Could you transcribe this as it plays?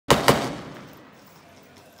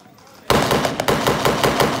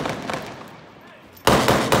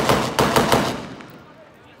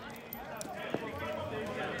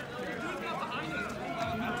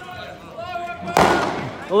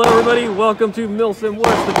Hello everybody, welcome to Milsim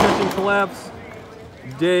West, the Chechen Collapse,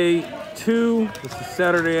 day 2. This is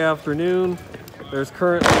Saturday afternoon. There's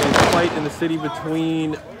currently a fight in the city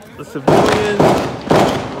between the civilians,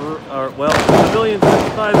 civilian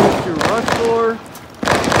sympathizers to ROSCOE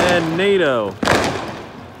and NATO.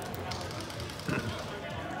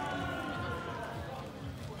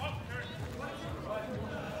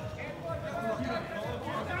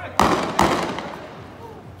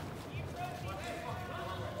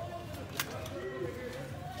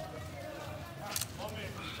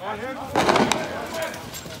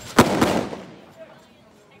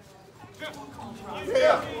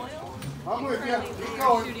 Yeah, I'm with you. Keep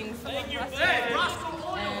going. Shooting some and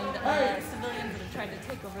civilians that have tried to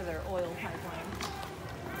take over their oil pipeline.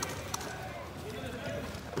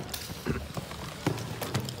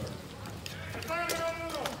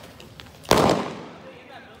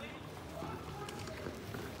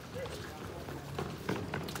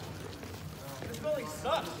 This building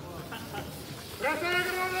sucks.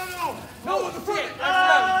 No, in the front.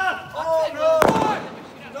 Oh no!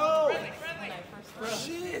 No!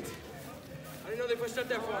 Shit! I didn't know they pushed up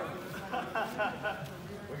that far.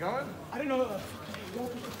 We going? I didn't know.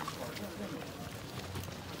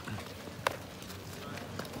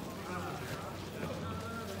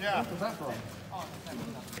 Yeah. Where's that from?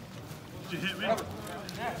 Did you hit me?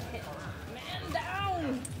 Man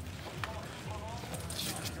down!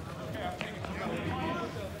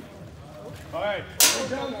 All right. We're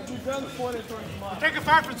taking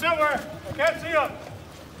fire from somewhere. I can't see them.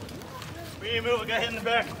 We need to move. A guy hit in the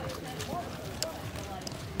back.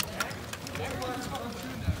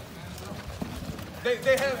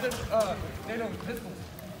 They have this NATO pistols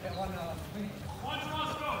on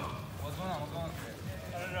What's going on?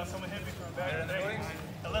 I don't know. Someone hit me from the back.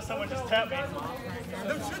 Unless someone just tapped me.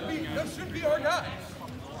 That should be our guy.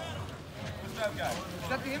 Who's that guy? Is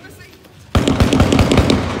that the embassy? I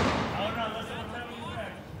don't know. Unless someone tapped me in the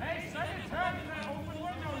back. Hey, second tap in that open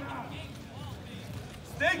window now.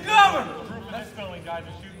 Stay covered. This building guys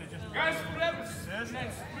are shooting. Guys, whatever.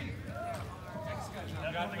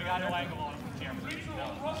 We got no angle on him from camera.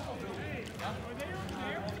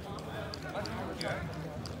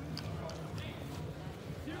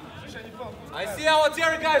 I see our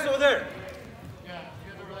artillery guys over there. Yeah,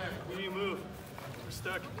 get over there. We need to move. We're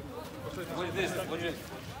stuck. What is this? What is this?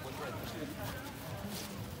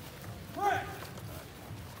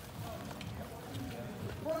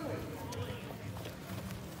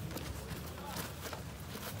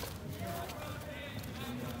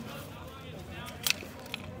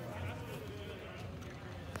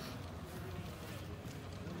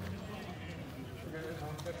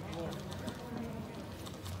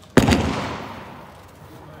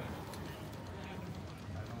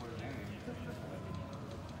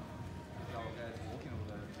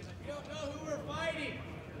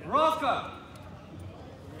 ROSCOE!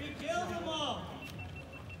 We killed them all.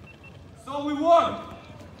 So we won!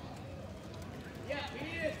 Yeah, we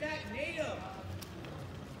need to attack NATO.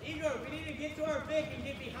 Igor, we need to get to our Vic and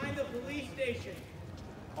get behind the police station.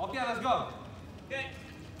 Okay, let's go. Okay.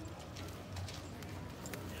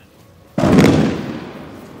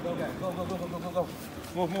 Go, guys. Go.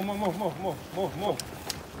 Move.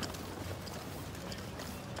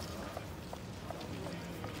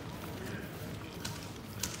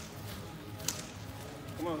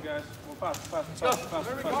 Come on, guys. We'll pass. Where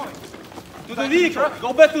are we going? To the vehicle.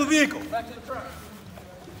 Go back to the vehicle. Back to the truck.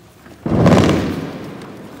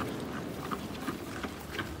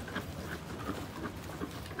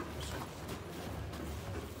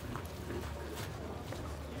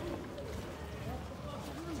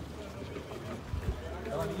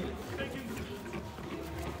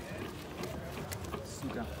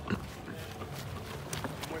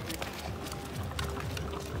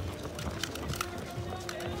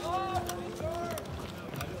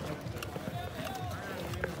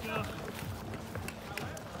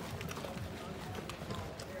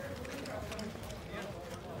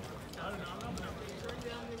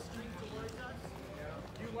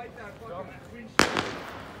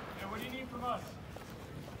 Yeah, what do you need from us?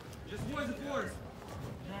 Just boys and fours.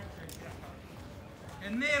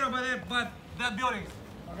 And NATO by that building.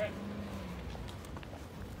 Okay.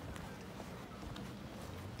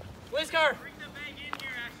 Police car. Bring the bag in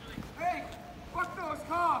here, actually. Hey, fuck those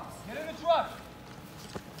cops. Get in the truck.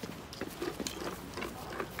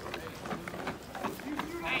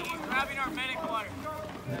 Hey, he's grabbing our medic water.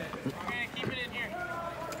 We're gonna keep it in here.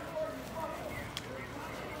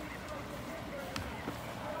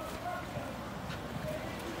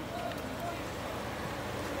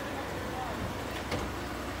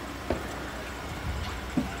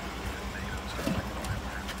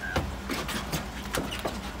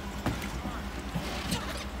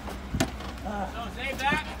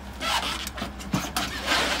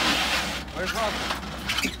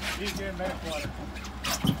 He's getting medic water.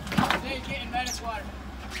 They're getting medic water.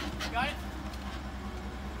 Got it?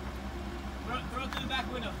 Throw it through the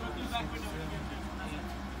back window. Throw it through the back window.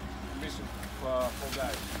 Mission full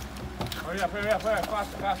guys. Hurry up,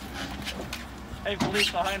 faster, faster. Hey,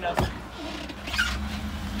 police behind us.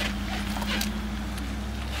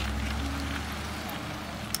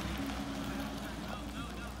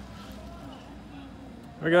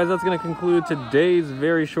 Alright guys, that's going to conclude today's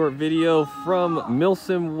very short video from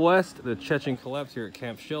Milsim West, the Chechen Collapse here at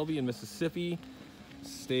Camp Shelby in Mississippi.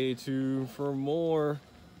 Stay tuned for more.